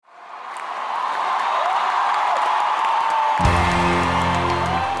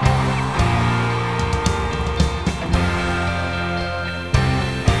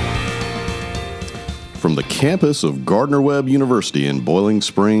From the campus of Gardner-Webb University in Boiling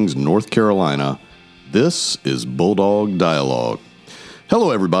Springs, North Carolina, this is Bulldog Dialogue.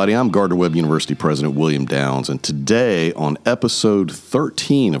 Hello, everybody. I'm Gardner-Webb University President William Downs, and today on episode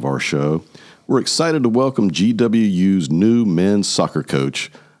 13 of our show, we're excited to welcome GWU's new men's soccer coach,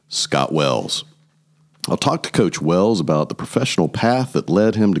 Scott Wells. I'll talk to Coach Wells about the professional path that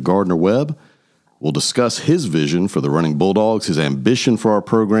led him to Gardner-Webb. We'll discuss his vision for the Running Bulldogs, his ambition for our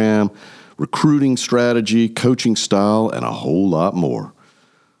program, recruiting strategy, coaching style, and a whole lot more.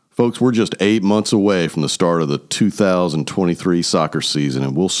 Folks, we're just 8 months away from the start of the 2023 soccer season,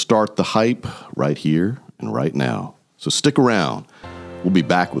 and we'll start the hype right here and right now. So stick around. We'll be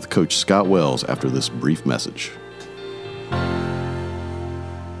back with Coach Scott Wells after this brief message.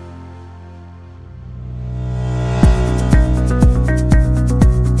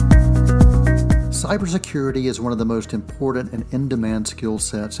 Cybersecurity is one of the most important and in-demand skill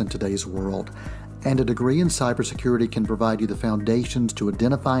sets in today's world, and a degree in cybersecurity can provide you the foundations to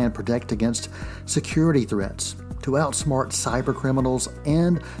identify and protect against security threats, to outsmart cybercriminals,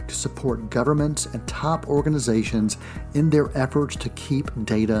 and to support governments and top organizations in their efforts to keep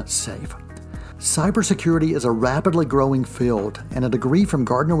data safe. Cybersecurity is a rapidly growing field, and a degree from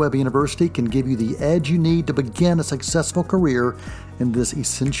Gardner-Webb University can give you the edge you need to begin a successful career in this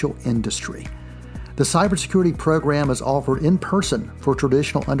essential industry. The cybersecurity program is offered in person for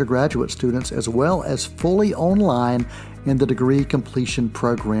traditional undergraduate students as well as fully online in the degree completion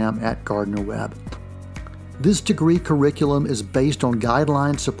program at Gardner-Webb. This degree curriculum is based on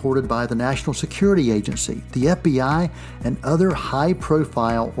guidelines supported by the National Security Agency, the FBI, and other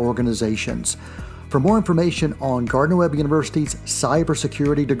high-profile organizations. For more information on Gardner-Webb University's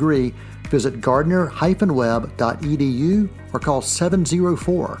cybersecurity degree, visit gardner-webb.edu or call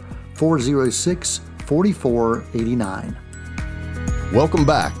 704-406-4489. Welcome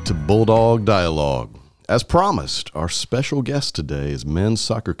back to Bulldog Dialogue. As promised, our special guest today is men's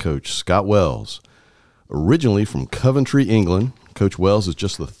soccer coach Scott Wells. Originally from Coventry, England, Coach Wells is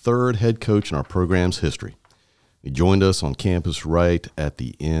just the third head coach in our program's history. He joined us on campus right at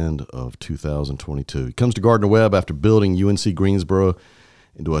the end of 2022. He comes to Gardner-Webb after building UNC Greensboro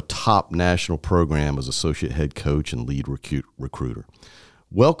into a top national program as associate head coach and lead recruiter.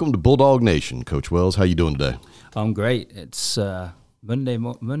 Welcome to Bulldog Nation, Coach Wells. How you doing today? I'm great. It's Monday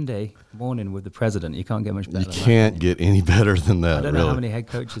morning with the president. You can't get much better. You can't get any better than that. I don't know how many head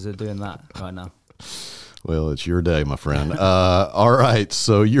coaches are doing that right now. Well, it's your day, my friend. All right,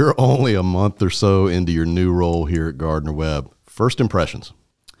 so you're only a month or so into your new role here at Gardner-Webb. First impressions?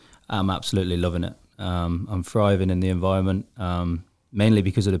 I'm absolutely loving it. I'm thriving in the environment, mainly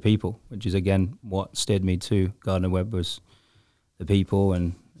because of the people, which is, again, what steered me to Gardner-Webb was the people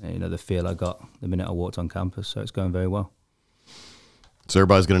and the feel I got the minute I walked on campus. So it's going very well. So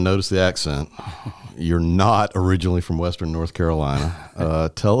everybody's going to notice the accent. You're not originally from Western North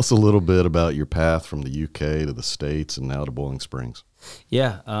Carolina. Tell us a little bit about your path from the UK to the States and now to Boiling Springs.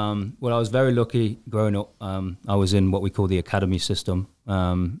 Yeah, well, I was very lucky growing up. I was in what we call the academy system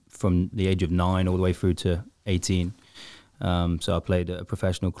from the age of 9 all the way through to 18. So I played at a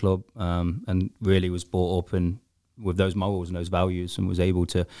professional club and really was brought up with those morals and those values and was able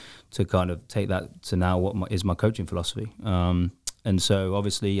to kind of take that to now what is my coaching philosophy. And so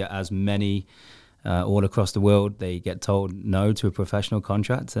obviously, as many all across the world, they get told no to a professional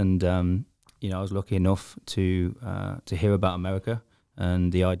contract. And, I was lucky enough to hear about America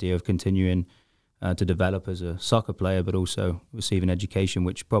and the idea of continuing to develop as a soccer player, but also receive an education,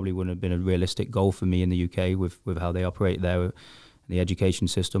 which probably wouldn't have been a realistic goal for me in the UK with how they operate there, the education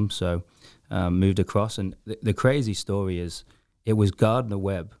system. So moved across. And the crazy story is it was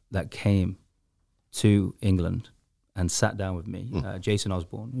Gardner-Webb that came to England and sat down with me. Jason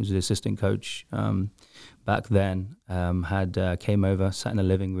Osborne, who was the assistant coach back then, came over, sat in the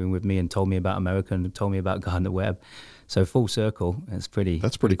living room with me and told me about America and told me about Gardner-Webb. So full circle, that's pretty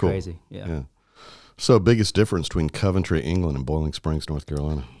cool. Crazy. Yeah. So biggest difference between Coventry, England and Boiling Springs, North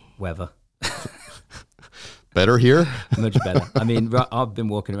Carolina? Weather. Better here? Much better. I mean, I've been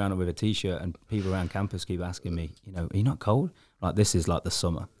walking around with a T-shirt and people around campus keep asking me, are you not cold? Like, this is like the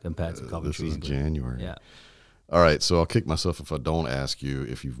summer compared to Coventry. This is January. Yeah. All right, so I'll kick myself if I don't ask you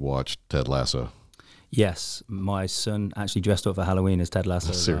if you've watched Ted Lasso. Yes, my son actually dressed up for Halloween as Ted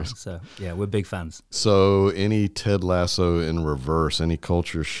Lasso. Seriously? So, yeah, we're big fans. So any Ted Lasso in reverse, any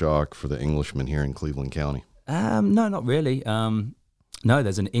culture shock for the Englishman here in Cleveland County? No, not really. No,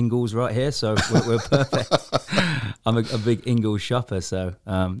 there's an Ingalls right here, so we're perfect. I'm a big Ingalls shopper, so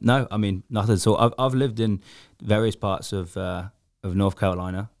no, I mean, nothing at all. I've lived in various parts of North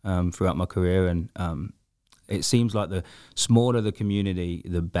Carolina throughout my career, and it seems like the smaller the community,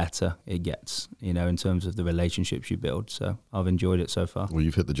 the better it gets, in terms of the relationships you build. So I've enjoyed it so far. Well,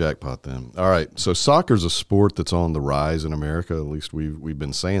 you've hit the jackpot then. All right. So soccer's a sport that's on the rise in America. At least we've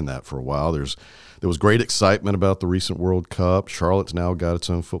been saying that for a while. There was great excitement about the recent World Cup. Charlotte's now got its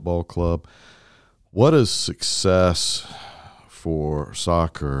own football club. What is success for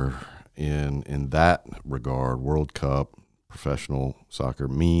soccer in that regard, World Cup, professional soccer,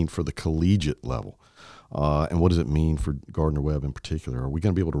 mean for the collegiate level? And what does it mean for Gardner-Webb in particular? Are we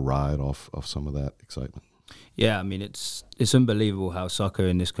going to be able to ride off some of that excitement? Yeah, I mean, it's unbelievable how soccer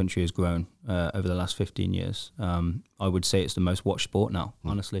in this country has grown over the last 15 years. I would say it's the most watched sport now,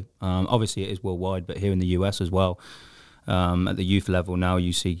 honestly. Obviously, it is worldwide, but here in the US as well, at the youth level now,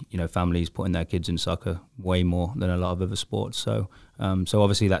 you see families putting their kids in soccer way more than a lot of other sports. So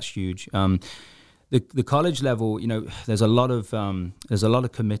obviously that's huge. The college level, there's a lot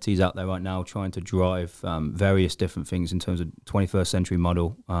of committees out there right now trying to drive various different things in terms of 21st century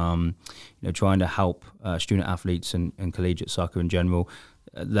model. Trying to help student athletes and collegiate soccer in general.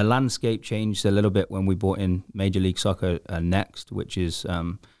 The landscape changed a little bit when we brought in Major League Soccer Next, which is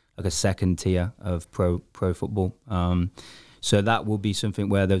like a second tier of pro football. So that will be something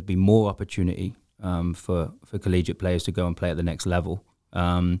where there'll be more opportunity for collegiate players to go and play at the next level.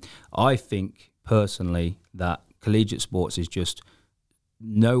 I think personally that collegiate sports is just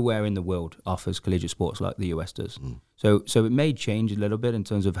nowhere in the world offers collegiate sports like the US does. So it may change a little bit in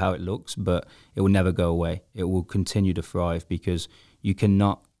terms of how it looks, but it will never go away. It will continue to thrive because you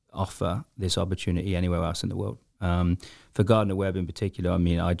cannot offer this opportunity anywhere else in the world. For Gardner-Webb in particular, I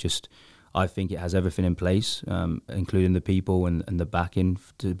mean, I think it has everything in place, including the people and the backing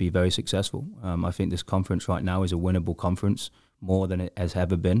to be very successful. I think this conference right now is a winnable conference more than it has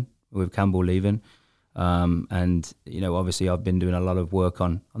ever been with Campbell leaving. And, obviously I've been doing a lot of work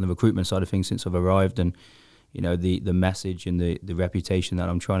on the recruitment side of things since I've arrived. And, the message and the reputation that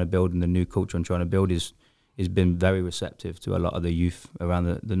I'm trying to build and the new culture I'm trying to build has been very receptive to a lot of the youth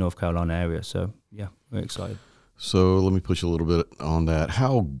around the North Carolina area. So, yeah, we're excited. So let me push a little bit on that.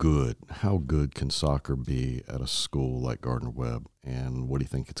 How good can soccer be at a school like Gardner-Webb, and what do you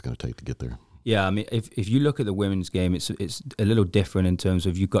think it's going to take to get there? Yeah, I mean, if you look at the women's game, it's a little different in terms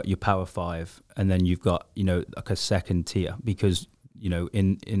of you've got your Power Five, and then you've got like a second tier because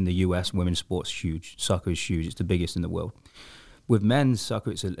in the US, women's sports is huge, soccer is huge, it's the biggest in the world. With men's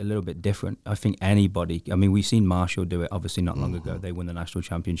soccer, it's a little bit different. I think anybody, I mean, we've seen Marshall do it, obviously not long ago. They won the national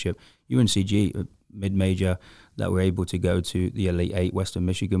championship. UNCG, mid-major, that were able to go to the Elite Eight. Western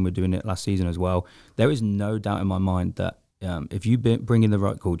Michigan were doing it last season as well. There is no doubt in my mind that if you bring in the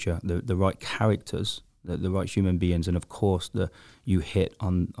right culture, the right characters, the right human beings, and of course you hit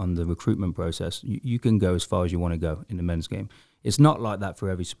on the recruitment process, you can go as far as you want to go in the men's game. It's not like that for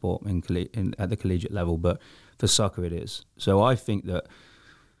every sport at the collegiate level, but for soccer it is. So I think that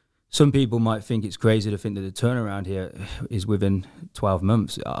some people might think it's crazy to think that the turnaround here is within 12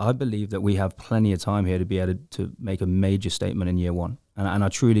 months. I believe that we have plenty of time here to be able to make a major statement in year one. And I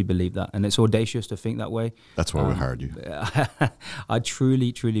truly believe that. And it's audacious to think that way. That's why we hired you. I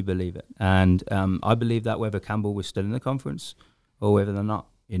truly, truly believe it. And I believe that whether Campbell was still in the conference or whether they're not,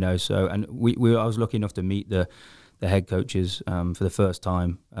 So, and I was lucky enough to meet the head coaches for the first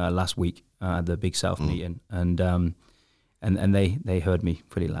time last week at the Big South meeting. And they heard me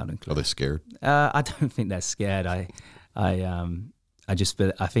pretty loud and clear. Are they scared? I don't think they're scared. I just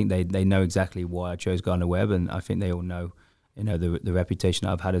feel, I think they know exactly why I chose Gardner-Webb, and I think they all know, the reputation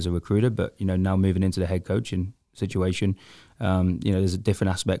that I've had as a recruiter. But now moving into the head coaching situation, there's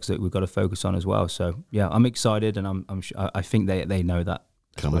different aspects that we've got to focus on as well. So yeah, I'm excited, and I think they know that.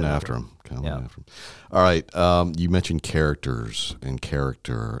 Coming after them. All right. You mentioned characters and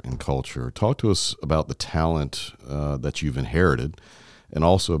character and culture. Talk to us about the talent that you've inherited, and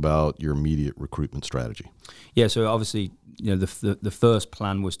also about your immediate recruitment strategy. Yeah. So obviously, the first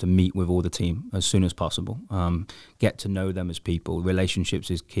plan was to meet with all the team as soon as possible. Get to know them as people.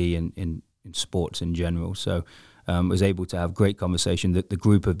 Relationships is key in sports in general. So was able to have great conversation. The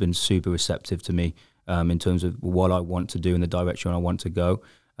group have been super receptive to me. In terms of what I want to do and the direction I want to go.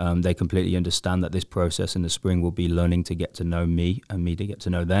 They completely understand that this process in the spring will be learning to get to know me and me to get to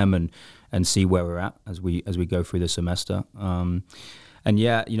know them and see where we're at as we go through the semester. And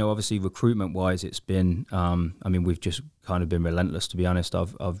yeah, obviously recruitment wise, it's been, we've just kind of been relentless, to be honest.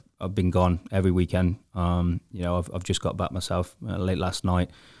 I've been gone every weekend. I've just got back myself late last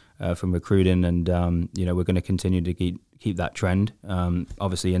night from recruiting, and we're going to continue to keep that trend.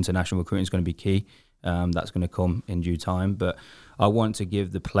 Obviously international recruiting is going to be key. That's going to come in due time. But I want to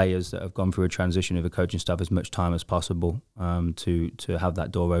give the players that have gone through a transition of a coaching staff as much time as possible to have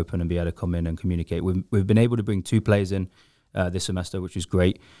that door open and be able to come in and communicate. We've been able to bring 2 players in this semester, which is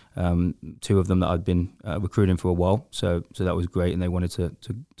great. 2 of them that I've been recruiting for a while, so that was great, and they wanted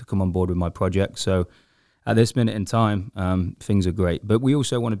to come on board with my project. So at this minute in time, things are great. But we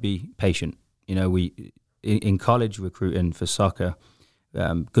also want to be patient. You know, in college recruiting for soccer,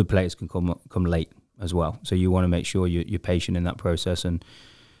 good players can come late as well. So you want to make sure you're patient in that process, and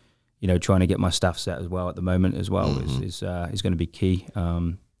you know, trying to get my staff set as well at the moment as well is going to be key.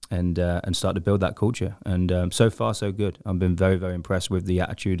 And start to build that culture. And so far, so good. I've been very, very impressed with the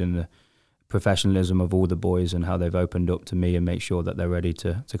attitude and the professionalism of all the boys and how they've opened up to me and make sure that they're ready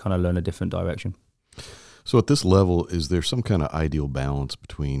to kind of learn a different direction. So at this level, is there some kind of ideal balance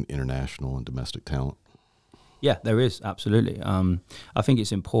between international and domestic talent? Yeah, there is, absolutely. I think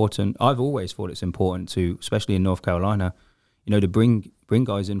it's important. I've always thought it's important to, especially in North Carolina, you know, to bring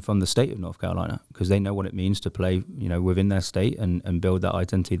guys in from the state of North Carolina, because they know what it means to play, you know, within their state and build that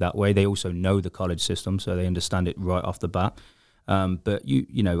identity that way. They also know the college system, so they understand it right off the bat. But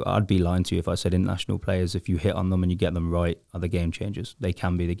you know, I'd be lying to you if I said international players, if you hit on them and you get them right, are the game changers. They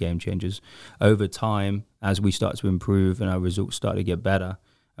can be the game changers. Over time, as we start to improve and our results start to get better,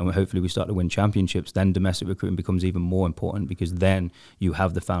 and hopefully we start to win championships, then domestic recruiting becomes even more important, because then you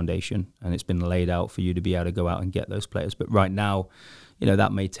have the foundation and it's been laid out for you to be able to go out and get those players. But right now, you know,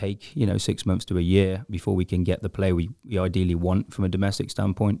 that may take, you know, 6 months to a year before we can get the player we ideally want from a domestic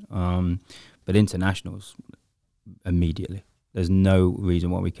standpoint. But internationals, immediately. There's no reason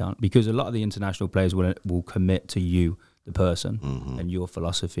why we can't, because a lot of the international players will commit to you, the person, and your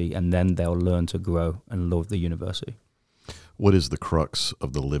philosophy, and then they'll learn to grow and love the university. What is the crux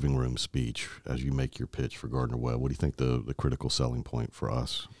of the living room speech as you make your pitch for Gardner Webb? What do you think the critical selling point for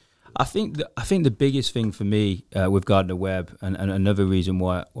us? I think the biggest thing for me with Gardner Webb, and another reason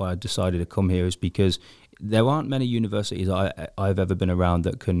why I decided to come here, is because there aren't many universities I've ever been around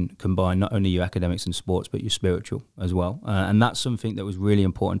that can combine not only your academics and sports, but your spiritual as well. And that's something that was really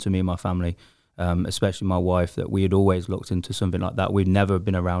important to me and my family. Especially my wife, that we had always looked into something like that. We'd never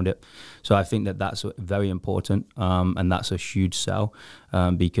been around it. So I think that's very important, and that's a huge sell,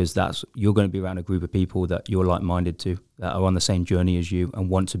 because you're going to be around a group of people that you're like-minded to, that are on the same journey as you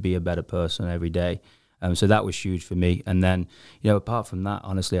and want to be a better person every day. So that was huge for me. And then, you know, apart from that,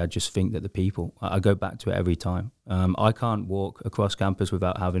 honestly, I just think that the people, I go back to it every time. I can't walk across campus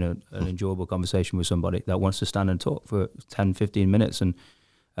without having an enjoyable conversation with somebody that wants to stand and talk for 10, 15 minutes. And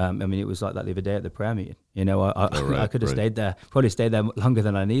I mean, it was like that the other day at the prayer meeting. You know, I could have stayed there, probably stayed there longer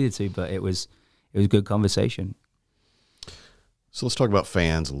than I needed to, but it was good conversation. So let's talk about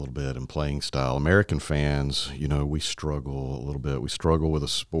fans a little bit and playing style. American fans, you know, we struggle a little bit. We struggle with a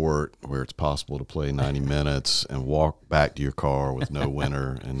sport where it's possible to play 90 minutes and walk back to your car with no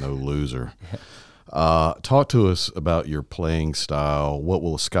winner and no loser. Talk to us about your playing style. What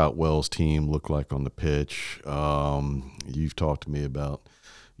will a Scott Wells team look like on the pitch? You've talked to me about,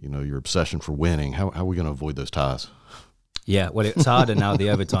 you know, your obsession for winning. How are we going to avoid those ties? Yeah, well, it's harder now. The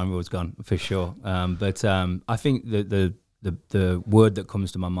overtime rule's gone for sure. But I think the word that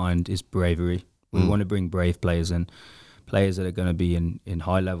comes to my mind is bravery. We want to bring brave players in, players that are going to be in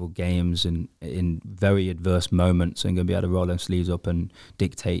high-level games and in very adverse moments and going to be able to roll their sleeves up and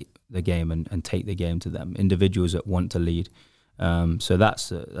dictate the game and take the game to them. Individuals that want to lead. So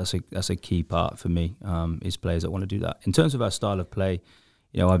that's a key part for me, is players that want to do that. In terms of our style of play,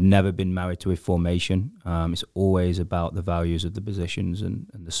 you know, I've never been married to a formation. It's always about the values of the positions and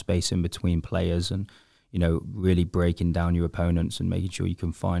the space in between players, and, you know, really breaking down your opponents and making sure you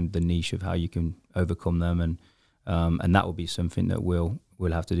can find the niche of how you can overcome them. And that will be something that we'll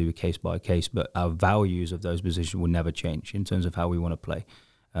have to do case by case. But our values of those positions will never change in terms of how we want to play.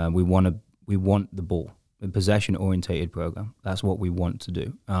 We want the ball. A possession-orientated program. That's what we want to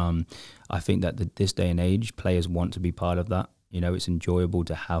do. I think that this day and age, players want to be part of that. You know, it's enjoyable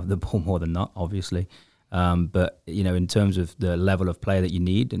to have the ball more than not, obviously. But, you know, in terms of the level of player that you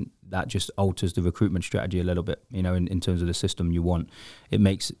need, and that just alters the recruitment strategy a little bit, you know, in terms of the system you want. It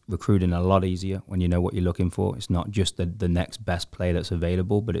makes recruiting a lot easier when you know what you're looking for. It's not just the next best player that's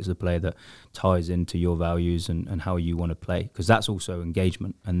available, but it's a player that ties into your values and how you want to play, because that's also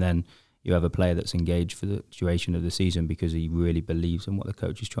engagement. And then you have a player that's engaged for the duration of the season because he really believes in what the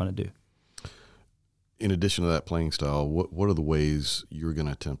coach is trying to do. In addition to that playing style, what are the ways you're going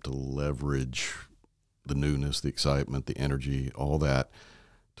to attempt to leverage the newness, the excitement, the energy, all that,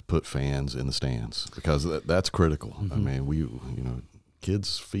 to put fans in the stands? Because that's critical. I mean,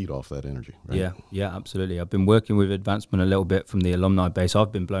 kids feed off that energy, right? Yeah, absolutely. I've been working with Advancement a little bit from the alumni base.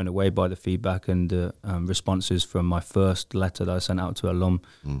 I've been blown away by the feedback and responses from my first letter that I sent out to alum.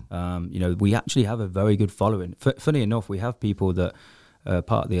 We actually have a very good following. Funny enough, we have people that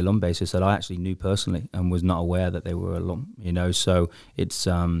part of the alum basis that I actually knew personally and was not aware that they were alum. So it's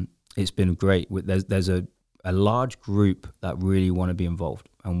been great. There's a large group that really want to be involved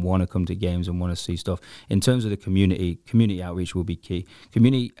and want to come to games and want to see stuff. In terms of the community outreach will be key.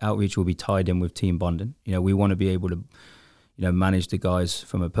 Community outreach will be tied in with team bonding. We want to be able to, manage the guys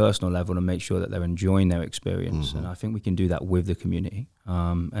from a personal level and make sure that they're enjoying their experience. Mm-hmm. And I think we can do that with the community.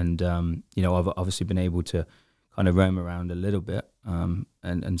 I've obviously been able to kind of roam around a little bit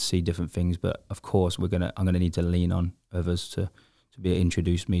and see different things. But of course, I'm gonna need to lean on others to be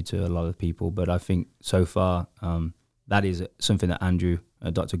introduce me to a lot of people. But I think so far that is something that Andrew,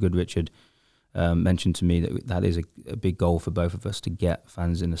 Dr. Goodrich, had mentioned to me that is a big goal for both of us, to get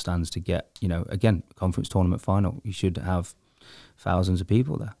fans in the stands, to get, again, conference tournament final. You should have thousands of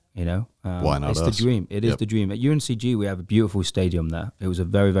people there. Why not it's us? The dream. It is the dream. At UNCG, we have a beautiful stadium there. It was a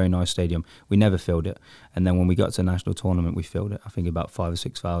very, very nice stadium. We never filled it. And then when we got to the national tournament, we filled it, I think about 5,000 or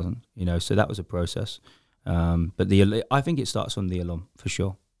 6,000, so that was a process. But I think it starts from the alum, for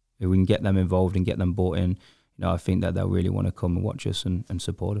sure. If we can get them involved and get them bought in, I think that they'll really want to come and watch us and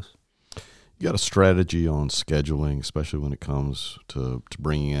support us. You got a strategy on scheduling, especially when it comes to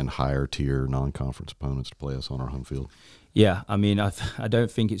bringing in higher tier non-conference opponents to play us on our home field? Yeah, I mean, I don't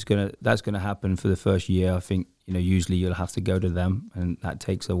think that's gonna happen for the first year. I think usually you'll have to go to them, and that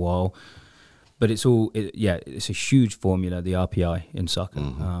takes a while. But it's a huge formula, the RPI in soccer.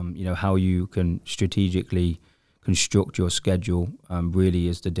 Mm-hmm. How you can strategically construct your schedule really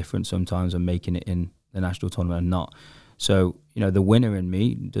is the difference sometimes of making it in the national tournament and not. So, the winner in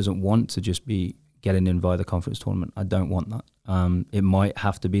me doesn't want to just be getting in via the conference tournament. I don't want that. It might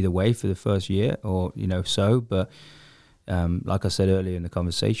have to be the way for the first year or, but like I said earlier in the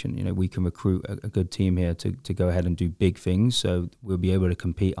conversation, we can recruit a good team here to go ahead and do big things. So we'll be able to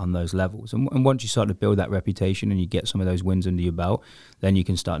compete on those levels. And once you start to build that reputation and you get some of those wins under your belt, then you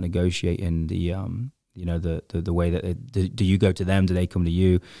can start negotiating the way that do you go to them? Do they come to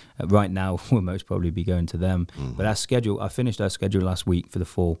you? Right now, we'll most probably be going to them. Mm-hmm. But I finished our schedule last week for the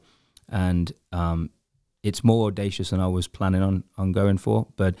fall, and it's more audacious than I was planning on going for.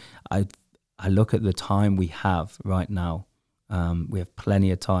 But I look at the time we have right now. We have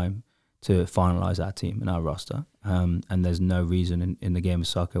plenty of time to finalize our team and our roster, and there's no reason in the game of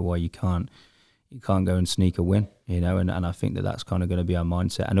soccer why you can't go and sneak a win. And I think that's kind of going to be our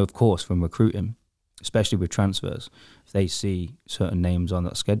mindset. And of course, from recruiting, especially with transfers, if they see certain names on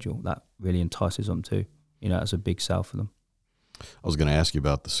that schedule, that really entices them too. That's a big sell for them. I was going to ask you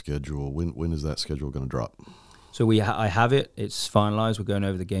about the schedule. When is that schedule going to drop? So I have it. It's finalized. We're going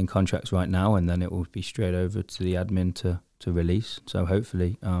over the game contracts right now, and then it will be straight over to the admin to release. So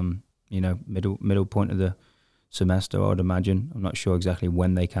hopefully, middle point of the semester, I would imagine. I'm not sure exactly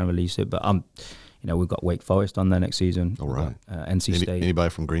when they can release it, but we've got Wake Forest on there next season. All right. NC State. Anybody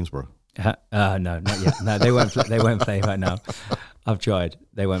from Greensboro? No, not yet. No, they won't. They won't play right now. I've tried.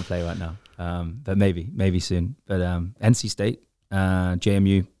 They won't play right now. But maybe soon. But NC State,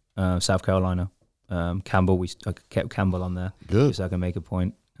 JMU, South Carolina, Campbell. I kept Campbell on there. Good. So I can make a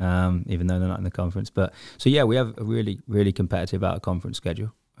point, even though they're not in the conference. But so yeah, we have a really, really competitive out of conference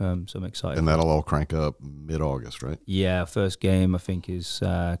schedule. So I'm excited. And that'll all crank up mid-August, right? Yeah, first game I think is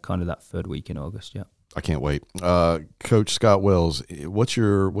kind of that third week in August. Yeah. I can't wait. Coach Scott Wells, what's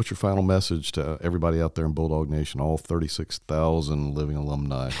your final message to everybody out there in Bulldog Nation, all 36,000 living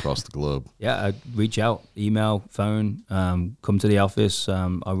alumni across the globe? Yeah, reach out, email, phone, come to the office. I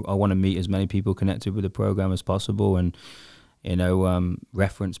want to meet as many people connected with the program as possible, and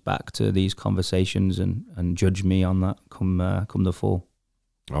reference back to these conversations and judge me on that come the fall.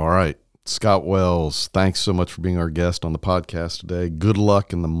 All right. Scott Wells, thanks so much for being our guest on the podcast today. Good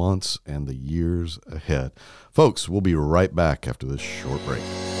luck in the months and the years ahead. Folks, we'll be right back after this short break.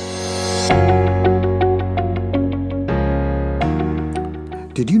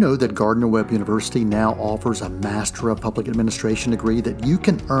 Did you know that Gardner-Webb University now offers a Master of Public Administration degree that you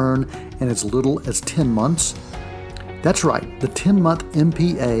can earn in as little as 10 months? That's right, the 10-month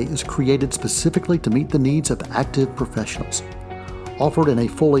MPA is created specifically to meet the needs of active professionals. Offered in a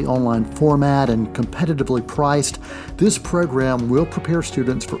fully online format and competitively priced, this program will prepare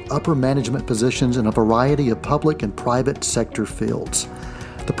students for upper management positions in a variety of public and private sector fields.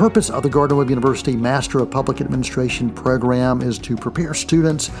 The purpose of the Gardner-Webb University Master of Public Administration program is to prepare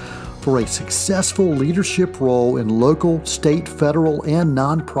students for a successful leadership role in local, state, federal, and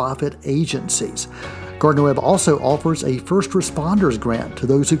nonprofit agencies. Gardner Webb also offers a First Responders Grant to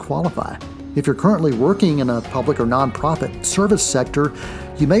those who qualify. If you're currently working in a public or nonprofit service sector,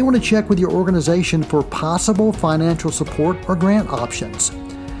 you may want to check with your organization for possible financial support or grant options.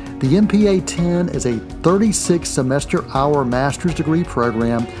 The MPA 10 is a 36-semester-hour master's degree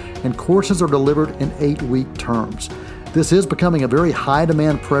program, and courses are delivered in 8-week terms. This is becoming a very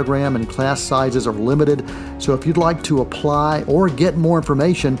high-demand program, and class sizes are limited, so if you'd like to apply or get more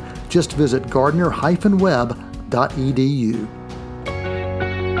information, just visit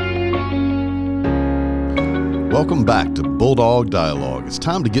gardner-webb.edu. Welcome back to Bulldog Dialogue. It's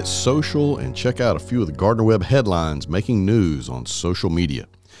time to get social and check out a few of the Gardner Webb headlines making news on social media.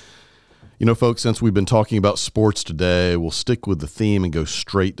 You know, folks, since we've been talking about sports today, we'll stick with the theme and go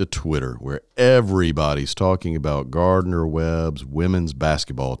straight to Twitter, where everybody's talking about Gardner Webb's women's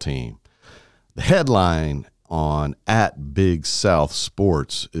basketball team. The headline on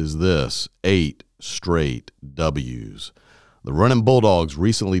 @BigSouthSports is this: 8 straight W's. The Running Bulldogs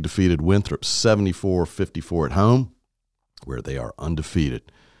recently defeated Winthrop 74-54 at home, where they are undefeated,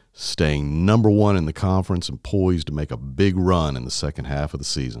 staying number 1 in the conference and poised to make a big run in the second half of the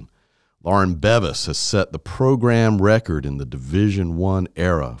season. Lauren Bevis has set the program record in the Division I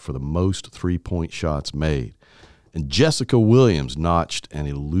era for the most three-point shots made, and Jessica Williams notched an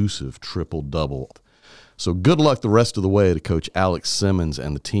elusive triple-double. So good luck the rest of the way to Coach Alex Simmons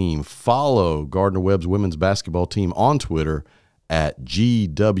and the team. Follow Gardner Webb's women's basketball team on Twitter at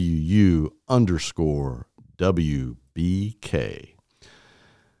GWU_WBK.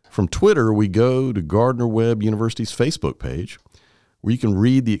 From Twitter, we go to Gardner Webb University's Facebook page, where you can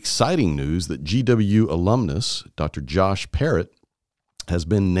read the exciting news that GWU alumnus Dr. Josh Parrott has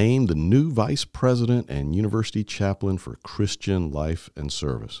been named the new vice president and university chaplain for Christian life and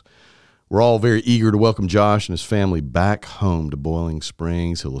service. We're all very eager to welcome Josh and his family back home to Boiling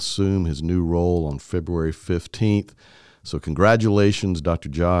Springs. He'll assume his new role on February 15th. So congratulations, Dr.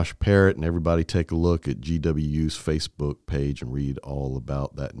 Josh Parrott, and everybody take a look at GWU's Facebook page and read all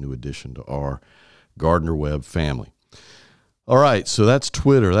about that new addition to our Gardner Webb family. All right, so that's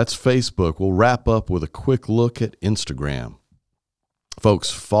Twitter, that's Facebook. We'll wrap up with a quick look at Instagram. Folks,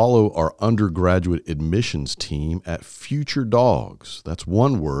 follow our undergraduate admissions team at Future Dogs. That's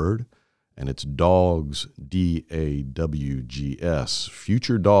one word, and it's Dogs, DAWGS,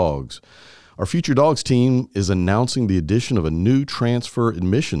 Future Dogs. Our Future Dogs team is announcing the addition of a new transfer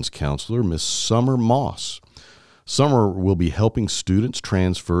admissions counselor, Miss Summer Moss. Summer will be helping students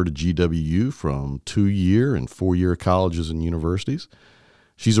transfer to GWU from 2-year and 4-year colleges and universities.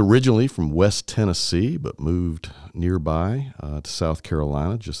 She's originally from West Tennessee, but moved nearby to South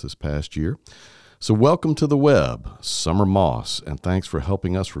Carolina just this past year. So welcome to the web, Summer Moss, and thanks for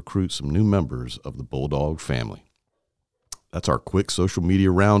helping us recruit some new members of the Bulldog family. That's our quick social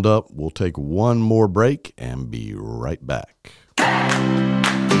media roundup. We'll take one more break and be right back.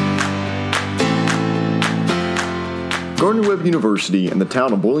 Gardner Webb University and the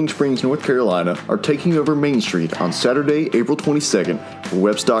town of Boiling Springs, North Carolina are taking over Main Street on Saturday, April 22nd for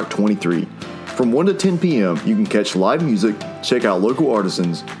Webstock 23. From 1 to 10 p.m., you can catch live music, check out local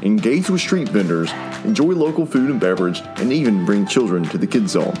artisans, engage with street vendors, enjoy local food and beverage, and even bring children to the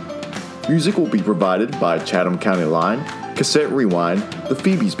Kids Zone. Music will be provided by Chatham County Line, Cassette Rewind, the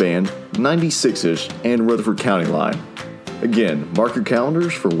Phoebe's Band, 96ish, and Rutherford County Line. Again, mark your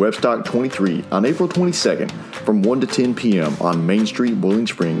calendars for Webstock 23 on April 22nd from 1 to 10 p.m. on Main Street, Boiling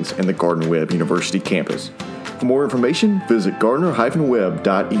Springs, and the Gardner Webb University campus. For more information, visit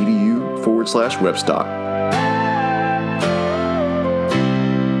gardner-webb.edu/Webstock.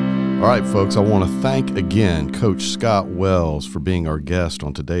 All right, folks, I want to thank again Coach Scott Wells for being our guest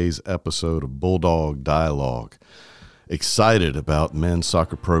on today's episode of Bulldog Dialogue. Excited about men's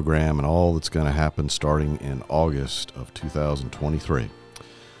soccer program and all that's going to happen starting in August of 2023.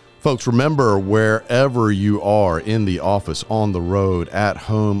 Folks, remember, wherever you are, in the office, on the road, at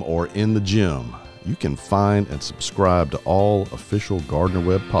home, or in the gym, you can find and subscribe to all official Gardner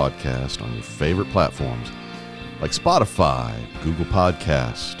Webb podcasts on your favorite platforms like Spotify, Google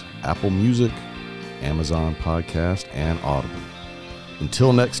Podcast, Apple Music, Amazon Podcast, and Audible.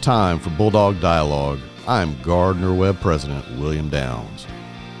 Until next time for Bulldog Dialogue, I'm Gardner Webb President William Downs.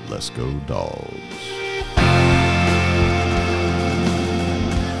 Let's go Dogs.